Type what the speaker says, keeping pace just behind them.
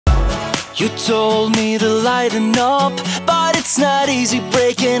You told me to lighten up, but it's not easy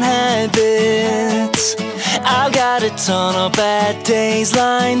breaking habits. I've got a ton of bad days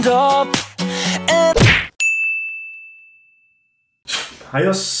lined up and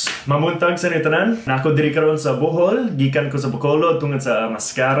Ayos, mamuntag sa tanan. Nako diri karon sa Bohol, gikan ko sa Bacolod tungod sa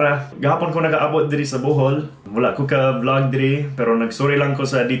Mascara. Gahapon ko nakaabot diri sa Bohol. Wala ko ka vlog diri, pero nagsorry lang ko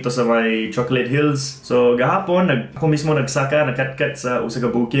sa dito sa may Chocolate Hills. So gahapon ako mismo nagsaka, nakatkat sa usa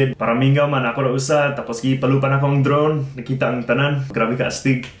ka bukid. Para mingaw man ako na usa, tapos gipalupan akong drone, nakita ang tanan. Grabe ka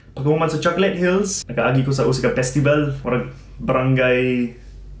astig. Pagkuman sa Chocolate Hills, nakaagi ko sa usa ka festival, murag barangay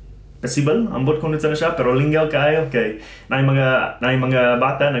festival, ambot ko nito na siya, pero linggaw kayo, kay na mga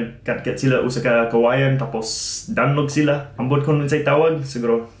bata, nagkatkat sila usa ka kawayan, tapos danlog sila. Ambot ko nito sa tawag,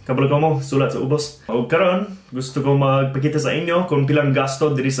 siguro, kabalo ko mo, sulat sa ubos. O karon, gusto ko magpakita sa inyo kung pilang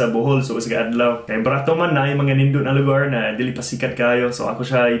gasto diri sa Bohol, so usa ka adlaw. Kay barato man na mga nindot na lugar na dili pa sikat kayo, so ako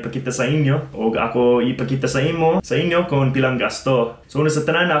siya ipakita sa inyo, o ako ipakita sa inyo kung pilang gasto. So una sa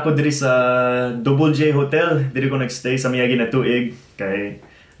tanan, ako diri sa Double J Hotel, diri ko nagstay sa miyagi na tuig, kay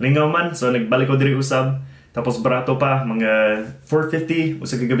lingaw man, so nagbalik ko diri usab. Tapos barato pa, mga 450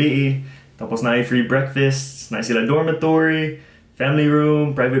 usa ka gabi. Tapos na free breakfast, na sila dormitory, family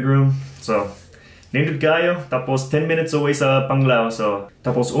room, private room. So, nindot kayo. Tapos 10 minutes away sa Panglao. So,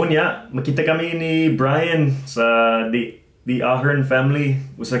 tapos unya, makita kami ni Brian sa the Ahern Family.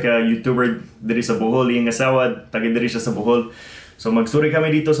 Usa ka YouTuber diri sa Bohol, iyang asawa, taga diri siya sa Bohol. So, magsuri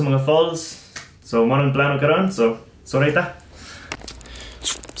kami dito sa mga falls. So, manong plano karon. So, sorry ta.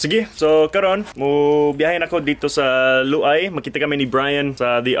 Sige, so karon mo biyahin ako dito sa Luay. Makita kami ni Brian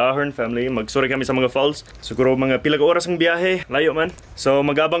sa the Ahern Family. Magsuri kami sa mga falls. Siguro mga pila ka oras ang biyahe, layo man. So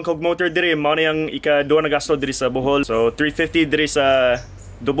magabang kog motor diri, mao na yang ika-2 na gasto diri sa Bohol. So 350 diri sa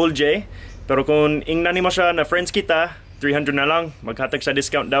Double J. Pero kung ingnan nimo siya na friends kita, 300 na lang, maghatag sa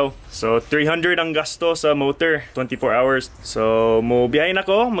discount daw. So 300 ang gasto sa motor, 24 hours. So mo biyahin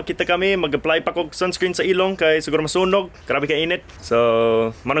ako, makita kami, mag-apply pa ko sunscreen sa ilong kay siguro masunog, grabe ka init. So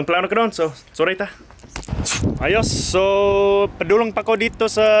manang plano ka doon, so sorry ta. Ayos, so padulong pa ko dito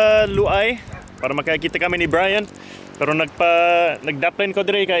sa Luay para makakita kami ni Brian. Pero nagdaplane ko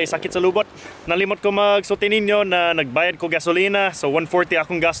dire kay sakit sa lubot. Nalimot ko magsulti ninyo na nagbayad ko gasolina. So 140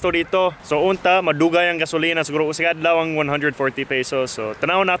 akong gasto dito. So unta, madugay ang gasolina. Siguro usa adlaw ang 140 pesos. So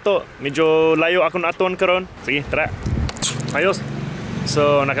tanaw nato, medyo layo akong aton karon. Sige, tara. Ayos.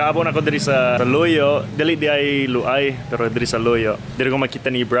 So nakaabot ako diri sa Loyo. Dili di ay Luay, pero diri sa Loyo. Diri ko makita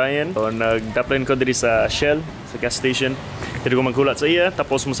ni Brian. So nagdaplane ko diri sa Shell, sa gas station. Dito ko magkulat sa iya,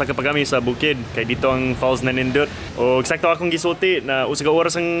 tapos musaka pa kami sa bukid kay dito ang falls na nindot. O eksakto akong gisulti na usa ka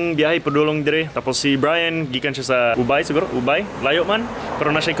oras ang biyahe padulong dire. Tapos si Brian gikan siya sa Ubay siguro, Ubay, layo man,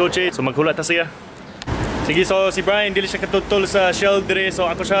 pero na siya coach, so magkulat ta siya. Sige, so si Brian dili siya katutol sa Shell dire, so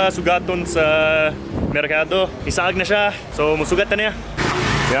ako siya sugaton sa merkado. Isaag na siya, so musugat ta niya.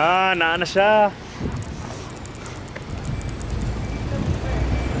 Yan, naa na siya.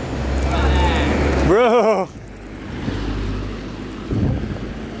 Bro!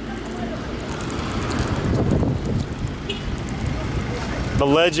 The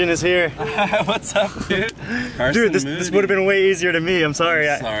legend is here. What's up, dude? Dude, this would have been way easier to me. I'm sorry.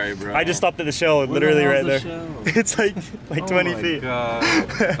 Sorry, bro. I just stopped at the Shell, literally right there. It's like 20 feet. God.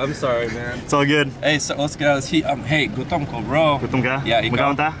 I'm sorry, man. It's all good. Hey, so let's go. Hey, gutom ko, bro. Gutom ka? Yeah,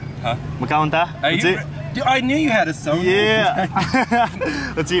 ikaw. Makaon ta? Huh? Makaon ta? Let's eat. Dude, I knew you had a song. Yeah.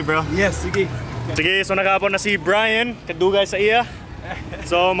 Let's eat, bro. Yes, sige. Sige, so nakapon na si Brian, kadugay sa iya.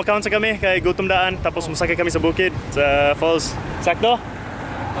 So makaon sa kami kay gutom daan, tapos musakay kami sa bukid, sa falls. Sakto?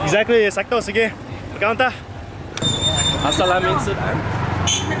 Exactly, sakto. Sige, makaon ta. Asalamin sudan.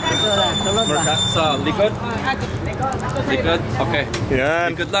 Sa likod? Likod? Okay.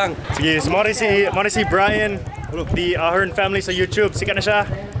 Yan. Likod lang. Sige, so mori si Brian, the Ahern Family sa YouTube. Sikat na siya.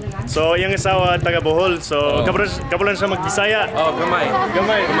 So, iyang asawa taga Bohol. So, kabulan siya mag-Bisaya. Oh, gamay.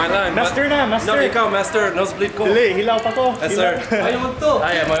 Gamay. Gamay lang. Master na, master. No, ikaw, master. Nosebleed ko. Dili, hilaw pa ko. Yes, sir. Ayaw to.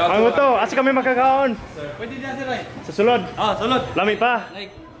 Ay, Ang to, asa kami makakaon? Pwede na sir. Sa sulod. Sulod. Lami pa.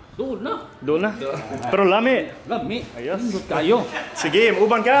 Like, doon na. Doon na. Pero lami. Lami. Ayos. Kayo. Sige,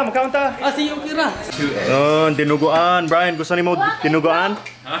 uban ka, makaon ta. Si Yukira. Dinuguan. Brian, gusto ni mo dinuguan?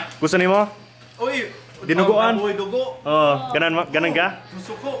 Ha? Gusto ni mo? Uy, dinuguan? dugo. Oh, ganan ka?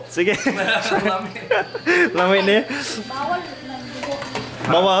 Gusto ko. Sige. Lami. Lami ni.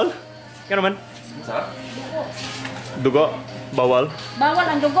 Bawal? Kano man? Sa? Dugo. Bawal. Bawal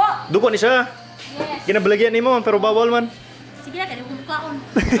ang dugo. Dugo ni siya. Yes. Kinabalagyan ni mo, pero bawal man. Sige na, kaya kung kaon.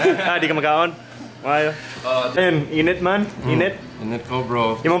 Di ka makaon. Mayo. Ayun, init man. Init. Init ko,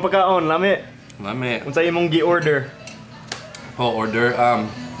 bro. Imong pagkaon, lami. Lami. Unsa imong gi-order? Po, order,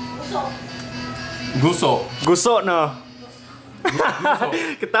 Guso. Gusto, no?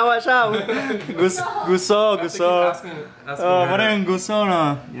 Ketawa siya. Gusto. Oh, mana yung gusto,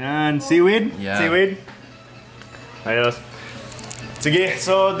 no? Yan, seaweed? Yeah. Seaweed? Ayos. Sige,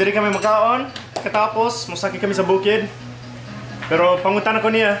 so diri kami makaon. Katapos, musaki kami sa bukid. Pero pangutan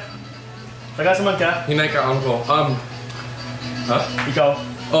ako niya. Taga sa man ka? Hinay ka angko. Ikaw?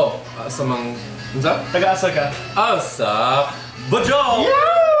 Oh, sa mang... Unsa? Taga asa ka? Asa Bohol!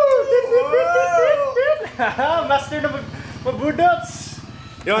 Master na magbudots!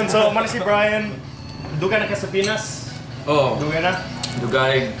 Yun, so mana si Brian. Duga na ka sa Pinas. Oh, Duga na.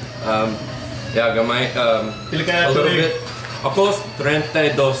 dugay. Yeah, gamay. Pili ka A little tubig. bit. Ako,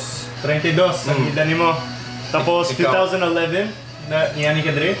 32. 32 ang edad nimo. Tapos Ikaw. 2011 na niyani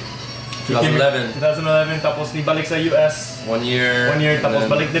ka diri. 2011. 2011 tapos nibalik sa US. 1 year. 1 year, tapos and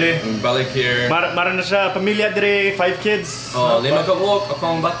then balik diri. Balik here. Mara na siya pamilya diri, 5 kids. Oh, 5 ka buok,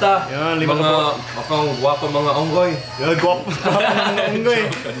 akong bata. Yan, 5 ka mga, buok. akong guwapo mga onggoy. Guwapo ng unggoy.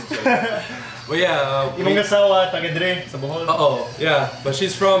 Well, yeah. Imong asawa taga diri sa Bohol. Oh, yeah. But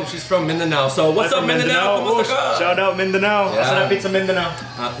she's from Mindanao. So what's up, Mindanao? Kumusta ka? Shout out Mindanao. Yeah. Asa lapit sa Mindanao?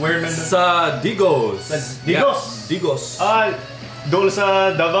 Where in Mindanao? Sa Digos. Sa Digos? Yeah, Digos. Doon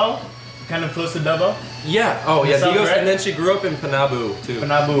sa Davao? Kind of close to Davao? Yeah. Oh, yeah, South, Digos. right? And then she grew up in Panabu too.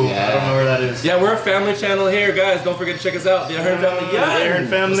 Panabu. I don't know where that is. Yeah, we're a family channel here, guys. Don't forget to check us out. The Ahern Family. Yeah. The Ahern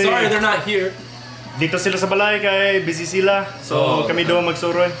Family. Sorry, they're not here. Dito sila sa balay kay busy sila. So Oh. kami doon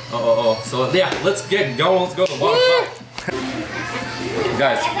magsuroy. Oh. So yeah, let's get going. Let's go to the waterfall.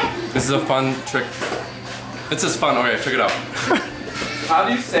 Guys, this is a fun trick. This is fun. Alright, check it out. How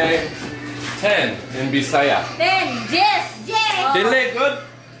do you say 10 in Bisaya? Then, yes! Dili, good.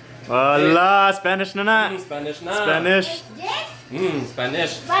 Wala, Spanish na na. Spanish na. Spanish. Yes!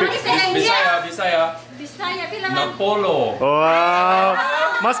 Spanish. Paano Bisaya? Bisaya. Bisaya, pila man. Napolo. Wow!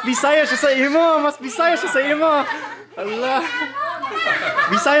 Mas Bisaya siya sa imo! Mas Bisaya siya sa imo! Allah!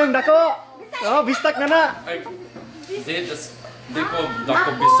 Bisayang dako! Oh, bistak na na! Ay, di ko dako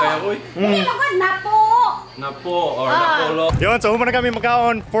Bisaya, uy. Hindi naman, napo! Napo or Napolo. Yun, so humana kami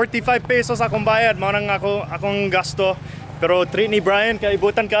magkaon. 45 pesos akong bayad. Mga nang akong gasto. Pero treat ni Brian,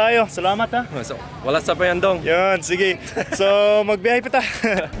 kaibutan kaayo. Salamat ha. So, wala sa payandong. Yun, sige. So, magbiyahe pa ta.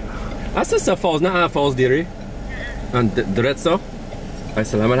 Asa sa falls? Naa falls diri? Diretso? Ay,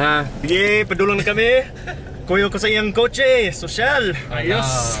 salamat ha. Sige, padulong na kami. Kuyo ko sa iyang kotse. Sosyal.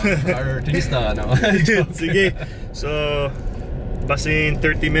 Ayos. Artista, no? Sige. So, basin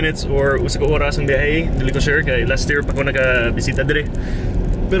 30 minutes or usa ka oras ang biyahe. Dili ko sure kay last year pa ko nakabisita diri.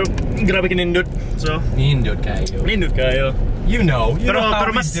 Pero grabe kinindot. So, Nindot kayo. nindot kayo. You know Pero how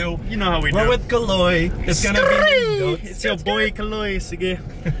we mas, do. you know how we We're do. with Kaloy. It's gonna be Nindot. It's your boy Kaloy. Sige.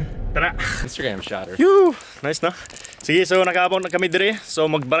 Tara. Instagram shatter. Yoo! Nice na. Sige, so nakaabot na kami dire. So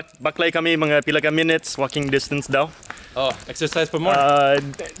mag-backlay kami mga pila ka minutes, walking distance daw. Oh, exercise for more.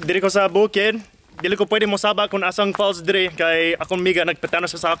 Dire ko sa bukid. Dili ko pwede mo saba kung asang falls dire kay akong miga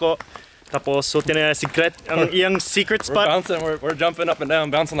nagpatano sa sako. Tapos so na secret ang iyang secret We're spot. bouncing. We're jumping up and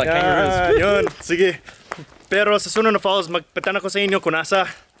down, bouncing like kangaroos. Yun, sige. Pero sa sunod na falls, magpatana ko sa inyo kung asa.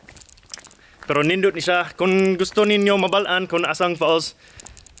 Pero nindot ni siya. Kung gusto ninyo mabalaan kung asang falls,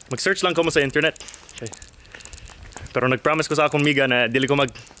 mag-search lang ko mo sa internet. Okay. Pero nag-promise ko sa akong miga na dili ko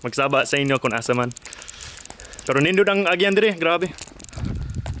magsaba sa inyo kung asa man. Pero nindot ang agyan dire, grabe.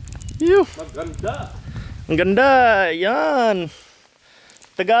 Yuh! Maganda. Ang ganda, yan.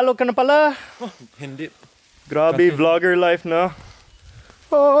 Tagalog ka na pala. Hindi. Grabe, vlogger life na.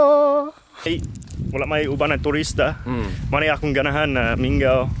 Oh. Hey, wala may uban na turista. Manay akong ganahan na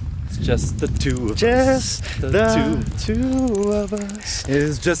mingaw. It's just the two of us. Just The the two of us.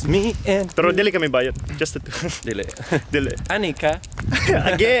 It's just me and Pero dili kami bayad. Just the two. Dili. Dili. Anika.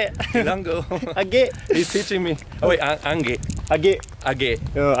 Age. Ilango. Age. He's teaching me. Oh wait, ange. Age. Age.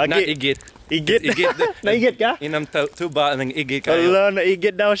 Age. Not igit. Igit. Igit. Naigit ka? Inam tuba and igit kayo. Ala,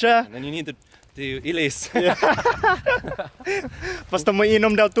 naigit daw siya. And then you need to ilis. Basta mo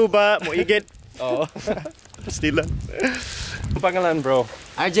inom daw tuba, mo igit. Oh. Pastilan. Pangalan, bro.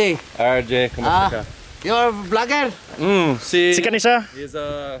 RJ, RJ, kumusta ka? you're a vlogger. Si Sikat ni siya. He's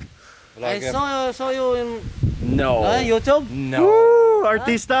a I vlogger. saw you in No. YouTube. No. Woo!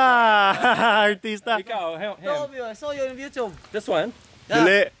 Artista! Artista. Ikaw, him. I saw you in YouTube. This one? Yeah.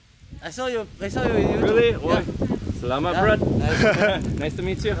 Dili. I saw you in YouTube. Really? Yeah. Salamat, Yeah. bro. Nice to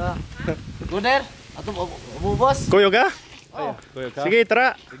meet you. Go there. Ato bubos. Kuyo ka? Kuya ka? Sige,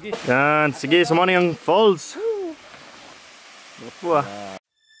 tara. Sige. Yan, sige, sumana yung falls. Wah.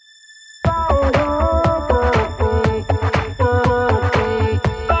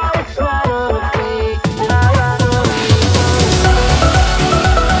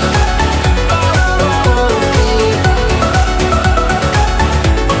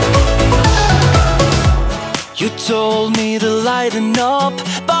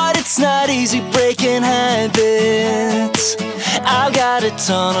 got a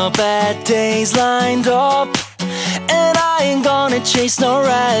ton of bad days lined up, and I ain't gonna chase no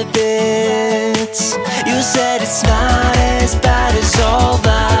rabbits. You said it's not as bad as all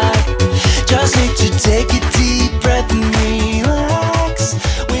that. Just need to take a deep breath and relax.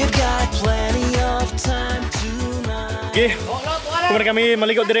 We've got plenty of time tonight. Okay, kumana kami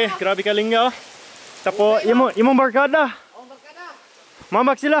maligo dire. Grabe ka lingga. Tapo, imong barkada.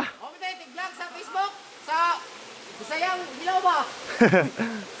 Mambak sila. Tig-vlog sa Facebook sa Bisayang Hilaw ba?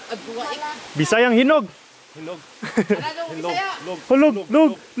 Bisayang hinog. Ano Bisaya?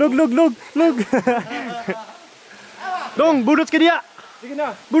 Log. Dong, budots ka diya. Sige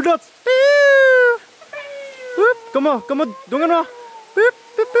na. Budots. Come on, dungan mo. Pip.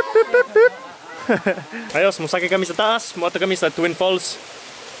 Ayos, musakay kami sa taas. Muata kami sa Twin Falls.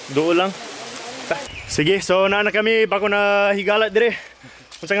 Doon lang. Sige, so naana kami bago na higala dire.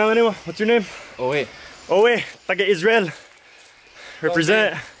 What's nga name mo? What's your name? Oe. Owe, taga Israel.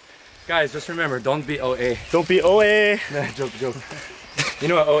 Represent. Guys, just remember, don't be OA. Don't be Owe. Nah, joke. You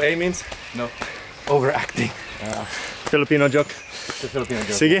know what OA means? No. Overacting. Filipino joke. It's a Filipino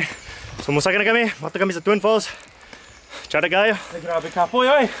joke. Sige. So musakay na kami. Muata kami sa Twin Falls. Tara kayo. Ay, grabe kapoy,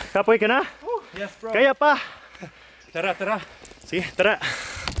 oy. Kapoy ka na? Yes, bro. Kaya pa. Tara. Sige, tara.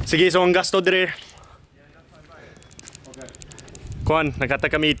 Sige, so ang gasto dire. Kuan, nagkata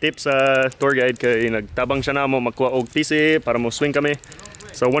kami tips sa tour guide kay nagtabang siya na mo magkuha og tisi para mo swing kami.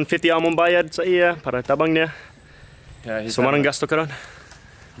 So 150 among bayad sa iya para tabang niya. Yeah, he's So manang gasto karon.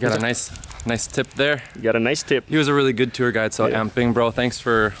 got a nice tip there. You got a nice tip. He was a really good tour guide, so Yeah. amping, bro. Thanks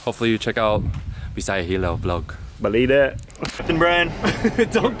for, hopefully you check out Bisaya Hilaw vlog. Balida. Captain Brian,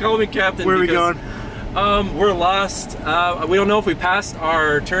 Don't call me captain. where are we because, going? We're lost. We don't know if we passed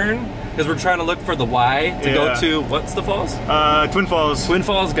our turn because we're trying to look for the Y to go Yeah. to, what's the falls? Twin Falls. Twin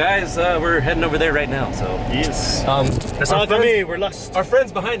Falls, guys. We're heading over there right now. So Yes. That's Nasaan kami, we're lost. our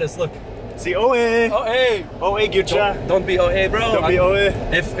friends behind us. Look. Si Owe. OA. Owe, good siya. Don't be OA, bro. Don't be Owe.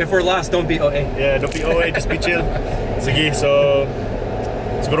 If we're lost, don't be OA. Yeah, don't be Owe, just be chill. Sige, so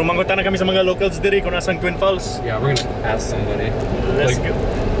siguro mangutan na kami sa mga locals diri kung nasaan Twin Falls. Yeah, we're gonna ask somebody. Let's Like- go.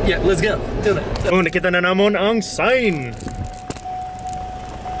 Yeah, let's go. Do that. Oh, nakita na namon ang sign.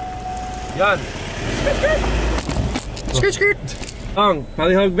 Yan. Skirt. Ang,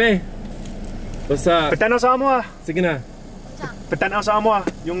 palihog be. What's up? Petanaw sa amo ah. Sige na. Petanaw sa amo ah.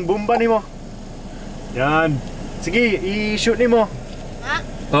 Yung bomba nimo. Yan. Sige, i-shoot nimo.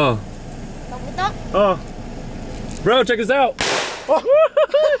 Oh. Pabutok. Oh. Bro, check this out. Oh.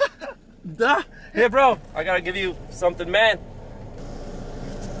 Duh. Hey, bro. I gotta give you something, man.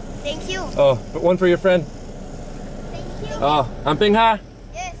 Thank you. Oh, one for your friend. Thank you. Oh, amping ha.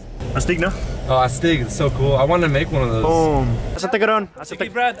 Yes. Astig na. Oh, astig. It's so cool. I want to make one of those. Boom. Asa tagaron?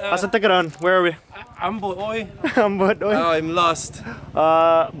 Sige, Brad. Asa tagaron? Where are we? Ambo, oy. Ambot oy. Oh, I'm lost.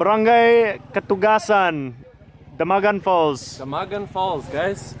 Barangay Katugasan, Dam-agan Falls. Dam-agan Falls,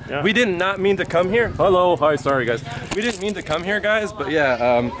 guys. Yeah. We did not mean to come here. Hello, hi, sorry, guys. We didn't mean to come here, guys, but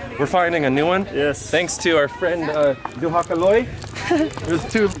yeah, we're finding a new one. Yes. Thanks to our friend Duhakaloy. There's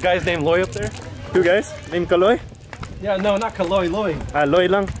two guys named Loy up there. Two guys, name Kaloy. Yeah, no, not Kaloy, Loy.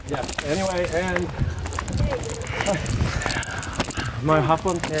 Loy lang. Yeah. Anyway, and my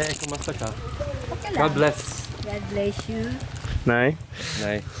hapon kay kumusta ka? God bless. God bless you. Nay.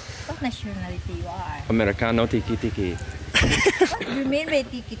 Nay, What nationality you are? Americano tiki-tiki. What do you mean by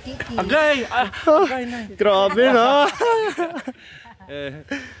tiki-tiki? Agay! Agay, nay. Grabe na.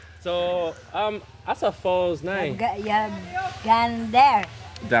 So, Asa Falls, nay. Gan there.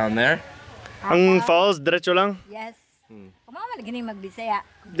 Down there. Ang falls diretso lang. Yes. Kumawa na ganing magbisaya.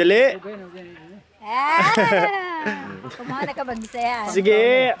 Dili. Kumawa na ka magbisaya.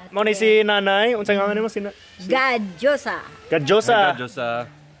 Sige, mo ni si nanay. Unsa nga nimo si Gadyosa. Kadyosa. Just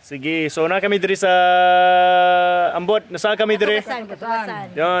Sige, so na kami diri sa Ambot. Nasa kami diri.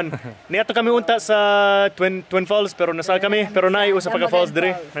 Katugasan. Yon. Niato kami unta sa Twin Falls pero nasa kami pero naay usa pa ka falls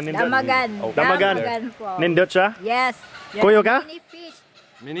diri. Nanindot. Dam-agan. Dam-agan. Falls. Nindot siya. Yes. Kuyo ka? Mini fish.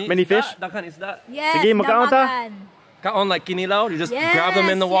 Mini fish? Dakan is that? Yes. Sige, magkaon ta. Dam-agan. Kaon like kinilaw? You just Yes, grab them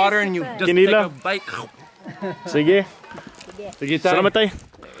in the water and you yes, just Kinilaw. take a bite. Sige. Sige, tay. Salamat tay.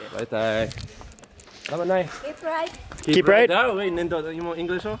 Bye, tay. Salamat, nay. Keep right. Keep right. Oh, wait, nindot. Yung mga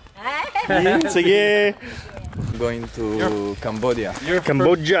English, oh? Sige. Going to Cambodia.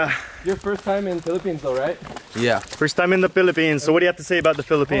 Cambodia. Your first time in Philippines, though, right? Yeah. First time in the Philippines. So what do you have to say about the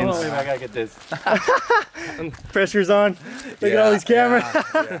Philippines? Oh, wait, I gotta get this. Pressure's on. Look at all these cameras.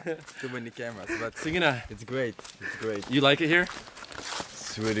 Yeah. Too many cameras, but Sige na. it's great. It's great. You like it here?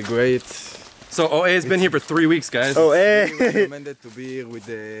 It's really great. So OA has been here for 3 weeks, guys. Oh, hey. Recommended to be here with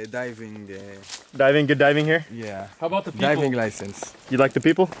the diving. Diving, good diving here. Yeah. How about the people? Diving license. You like the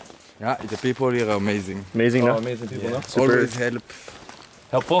people? Yeah, the people here are amazing. Amazing, Oh, no? amazing people, Yeah. no? Super. Always help.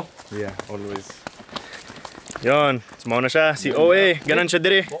 Helpful? Yeah, always. Yon, sumaw na siya. Si OA, ganan siya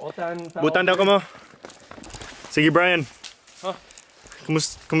diri. Butan daw ko mo. Sige, Brian. Huh?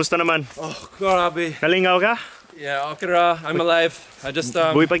 Kumusta naman? Oh, grabe. Nalingaw ka? Yeah, okra. I'm alive. I just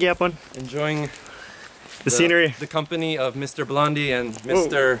Buhay pagyapon. enjoying The scenery. the company of Mr. Blondie and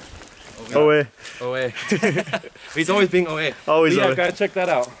Mr. OA. OA. He's always being OA. Always But yeah, OA. guys, check that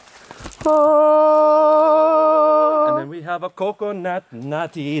out. And then we have a coconut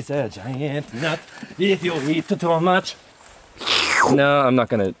nut. Is a giant nut. If you eat too much. No, I'm not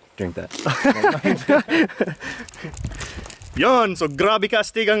gonna drink that. Yon, so grabe ka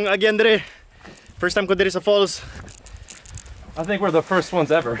astig ang agyan diri. First time ko diri sa falls. I think we're the first ones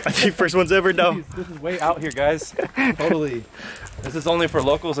ever. I think first ones ever daw. This is way out here, guys. Totally. This is only for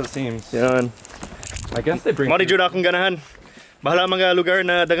locals, it seems. Yan. I guess they bring. Mao jud akong ganahan. Bahala mga lugar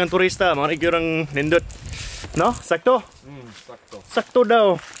na daghang turista, mao gyud ang nindot. No? Sakto? Sakto. Sakto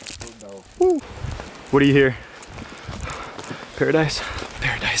daw. Woo. What do you hear? Paradise.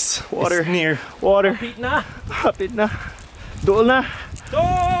 Paradise. Water. It's near. Water. Hapit na. Hapit na. Duol na.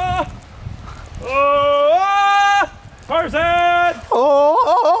 Oh! Oh! Tarzan! Oh!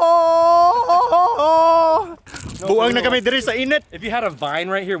 Buang na kami diri sa init. If you had a vine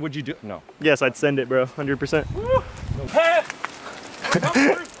right here, would you do? No. Yes, I'd send it, bro. 100%. Hey!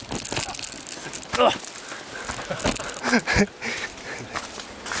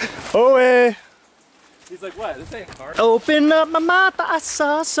 Oh, eh. He's like, what? This ain't hard. Open up my mata, I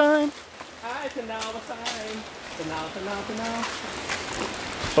saw a sign. Hi, Tanawa sign. Tanawa.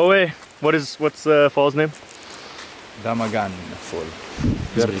 Oh, eh. What's the fall's name? Dam-agan Falls.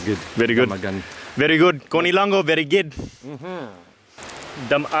 Very good. Very good. Dam-agan. Very good. Konilango, very good.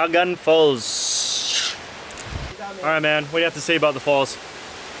 Dam-agan Falls. Alright, man. What do you have to say about the falls?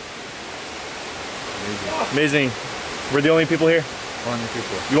 Amazing. We're the only people here. Only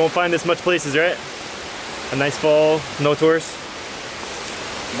people. You won't find this much places, right? A nice fall, no tourists.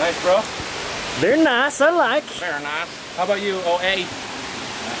 Nice, bro. They're nice, I like. Very nice. How about you, OA?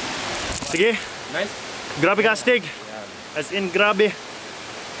 Sige, Nice. grabe ka astig. As in, grabe.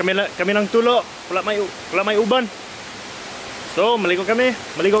 Kami lang tulo. Wala may uban. So, maligo kami.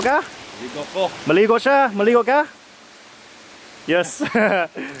 Maligo ka? Ligo ko. Maligo siya. Maligo ka? Yes.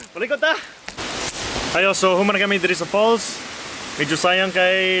 Maligo ta. Ayo, so human na kami diri sa falls. Medyo sayang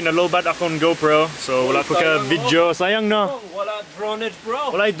kay nalobat akong GoPro. So wala ko ka video. Sayang no. Oh, wala dronage,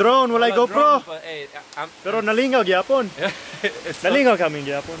 bro. Walay drone, walay GoPro. But hey, Pero nalingaw gyapon. Nalingaw kami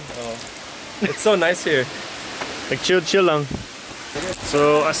gyapon. it's so nice here. Nag-chill lang.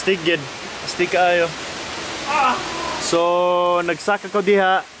 So astig gid. Astig kaayo. So nagsaka ko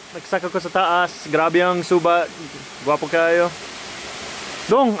diha. Nagsaka ko sa taas. Grabe ang suba. Gwapo kayo.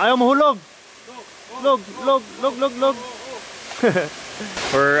 Dong, ayaw mahulog. Log.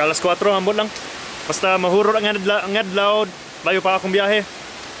 Or alas 4 ambot lang. Basta mahurot ang adlaw. Layo pa akong biyahe.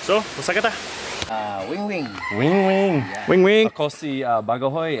 So, usa ka ta. Wing. Wing. Ako si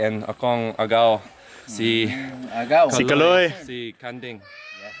Bagohoy and akong agaw si Agaw. Si Kaloy. Si Kanding.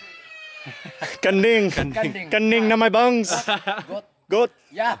 Kanding na may bangs. Goat.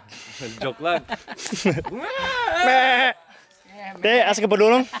 Yeah. Joke lang. Te, asa ka pa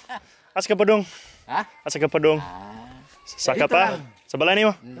dulong? Ha? Asa ka pa dong? Saka pa? Sa balay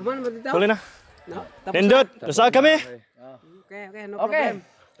mo? Huli na. Nindot, nasa kami. Okay.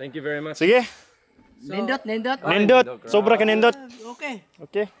 Thank you very much. Sige. Nindot, sobra ka nindot.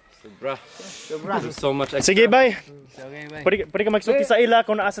 Okay. Sobra. There's so much extra. Sige, bye. Pwede ka magsulti sa ila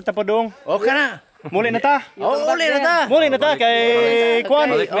kung naasa ta pa dong. Okay na. Muli na ta. Uli na ta. Kay Kwan.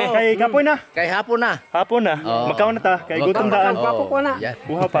 Balik na. Kay Kapoy na. Kay hapon na. Hapon na. Makaw na ta. Kay gutom daan. Yeah.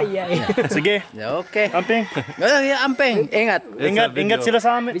 Buha pa. Sige. Okay. Amping. Ampeng, ingat. Ingat sila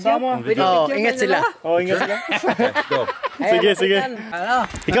sa amin. Sa mo. Ingat sila. Oh, ingat sila. Go. Sige.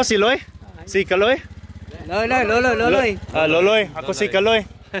 Ikaw si Loy? Si Kaloy? Loloy. Loloy. Ako si Kaloy.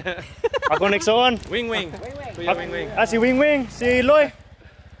 Ako ang Nexon. Wing. Kuya Wing. Si Wing. Si Loy.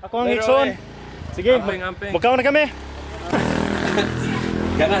 Ako ang Nexon. Sige, Amping. magkaon na kami.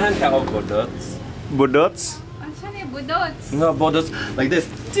 Ganahan ka o bodots? Budots? Saan yung budots? No, bodots like this.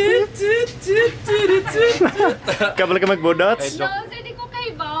 Kabala ka magbudots? No, hindi ko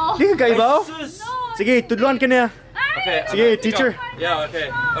kaibaw. Di ka kaibaw? Sige, tudluan ka niya. Okay. Sige, teacher. Yeah,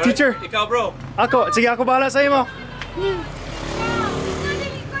 okay. Alright. Teacher. Ikaw, bro. Sige, ako bahala sa imo.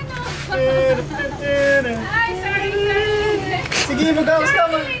 Ay, sorry. Sige, magawas ka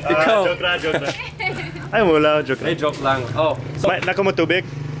man. Ikaw. Joke lang, joke lang. Ay, wala, joke May lang. joke lang. Oh, so, Nako mo tubig.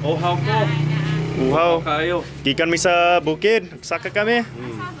 uhaw ko. Uhaw. Kayo. Gikan mi sa bukid. Saka kami.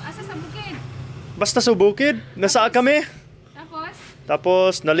 Asa sa bukid. Basta sa bukid. Nasa kami. Tapos,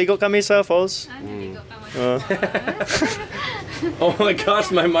 Tapos, naligo kami sa falls. naligo ka mo. Oh my gosh,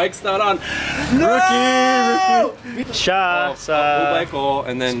 my mic's not on. Rookie! Siya sa Ubay ko,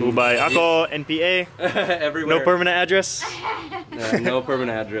 and then Ubay. Ako, NPA. everywhere. No permanent address. No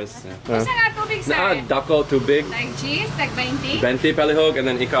permanent address. Asa nga tubig, sir? Dako too big. Tag cheese, tag 20. 20 palihog, and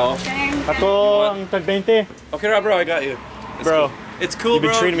then ikaw. Ako, ang tag 20. Okay, bro, I got you. It's Bro, cool. It's cool, you've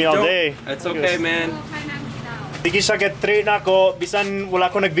been bro. treating me all Don't- day. It's okay, man. Sige siya get-treat na ako. Bisan wala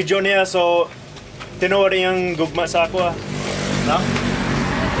ko nag-video niya, so tinuod yung gugma sa ako ah. No?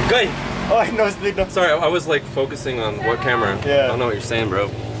 Good. Oh, I know, sleep na. Sorry, I was like focusing on what camera. Yeah. I don't know what you're saying, bro.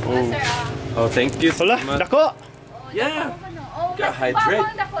 Oh, thank you so Wala, much. dako! Yeah. Oh, Gotta hydrate.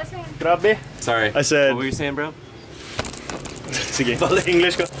 Grabe. Sorry. I said- What were you saying, bro? Sige,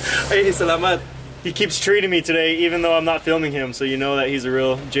 English ko. Hey, salamat. He keeps treating me today even though I'm not filming him, so you know that he's a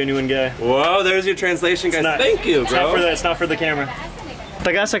real, genuine guy. Wow, there's your translation, guys. It's not- Thank you, It's not for bro. the, it's not for the camera.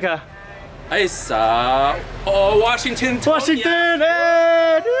 Tagasa ka. Ay, sa... Oh, Washington. Washington!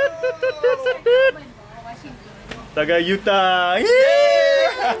 Eh! Taga Utah!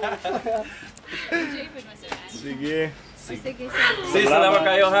 Yeah! Sige. Sige, salamat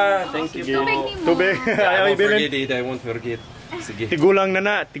kayo, ha. Thank you. Sige. bro. Tubig. I Ayaw won't forget ibilin. it. I won't forget. Sige. Tigulang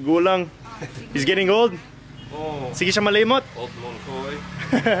na, tigulang. He's getting old. Oh, Sige siya malimot. old mon koy.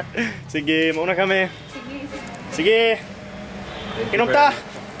 Sige, mauna kami. Sige. Inom ta.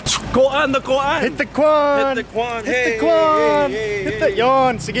 Koan, the koan. Hit the kwan. Hit the kwan. Hit the Hey, kwan. hey, hey, Hit the...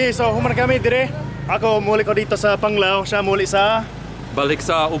 Yon. Sige, so human kami dire. Ako, muli ko dito sa Panglao. Siya muli sa Balik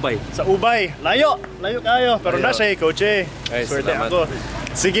sa Ubay. Ubay. Layo. Layo kayo. Pero Layo. nasa coach. Ay, Swerte salamat. ako.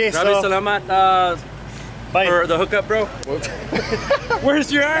 Sige, Grabe, so... salamat Bye. for the hookup, bro. Where's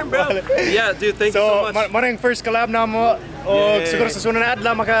your arm, bro? Yeah, dude, thank you so So, much. maring first collab na mo. O Yay. siguro sa sunod na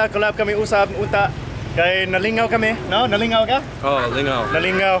adlaw maka-collab kami usab unta. Kay nalingaw kami, no? Nalingaw ka? Oh, lingaw.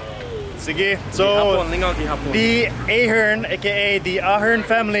 Nalingaw. Sige. So, Gihapon, lingaw, gihapon. the Ahern, aka the Ahern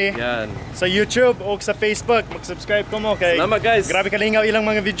Family, Yan. sa YouTube o sa Facebook, mag-subscribe ko mo kay Salamat, guys. grabe kalingaw ilang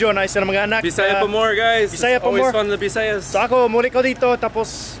mga video na isa ng mga anak. Bisaya pa more, guys. Bisaya It's pa always more. fun in the Bisayas. So ako, muli ko dito,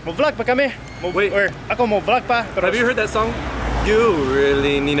 tapos mo-vlog pa kami. Wait. Or ako mo-vlog pa. Pero Have you heard that song? You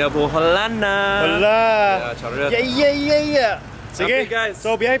really need a buhalana. wala. Yeah, charot. Yeah. Sige, Okay, guys.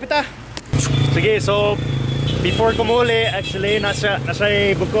 so biyahe pita. Sige, so before ko muli, actually, nasa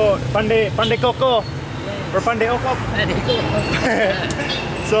buko, pande koko. Or pande okop.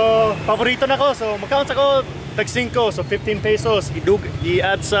 So, paborito na ko. So, mag-count ako, tag 5. So, 15 pesos.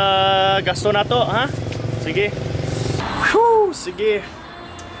 I-add sa gasto na to, ha? Sige. Whew, sige.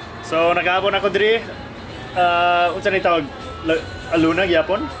 So, nag-aabon ako diri. Unsa ni tawag? Aluna,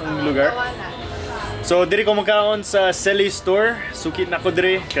 gyapon? Ang lugar? So, diri ko magkaon sa Selly Store. Sukit na ko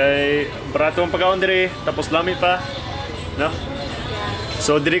diri. Kay barato ang pagkaon diri. Tapos lami pa. No?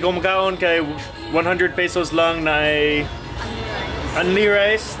 So, diri ko magkaon kay 100 pesos lang na ay only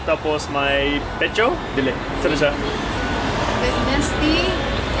rice. Tapos may pecho. Dili. Saan siya? Nesty.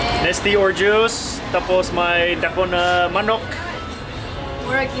 Nesty or juice. Tapos may dako na manok.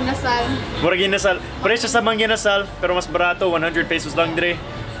 Murag inasal. Murag ginasal. Presyo sa mga ginasal. Pero mas barato. 100 pesos lang diri.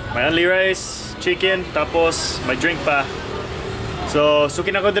 May only rice, chicken, tapos may drink pa. So,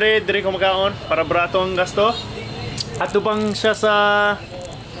 sukin ako diri ko magkaon para barato ang gasto. Ato bang siya sa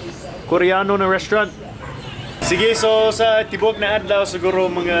Koreano na restaurant. Sige, so sa tibok na adlaw siguro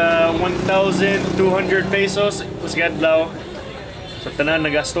mga 1,200 pesos sa adlaw. Sa tanan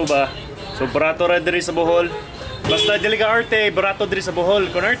na gasto ba. So barato ra diri sa Bohol. Basta dili ka arte, barato diri sa Bohol.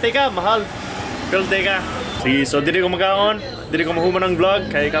 Kung arte ka, mahal. Pilte ka. Sige, so diri ko magkaon, diri ko mahuman ang vlog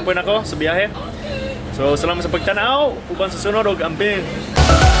kay kapoy nako sa biyahe. So salamat sa pagtanaw, uban sa sunod og ambing.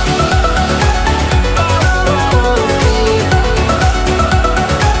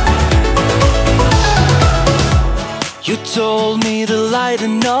 You told me to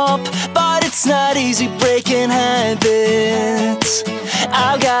lighten up, but it's not easy breaking habits.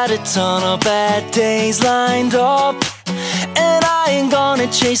 I've got a ton of bad days lined up, and I ain't gonna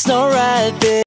chase no rabbit.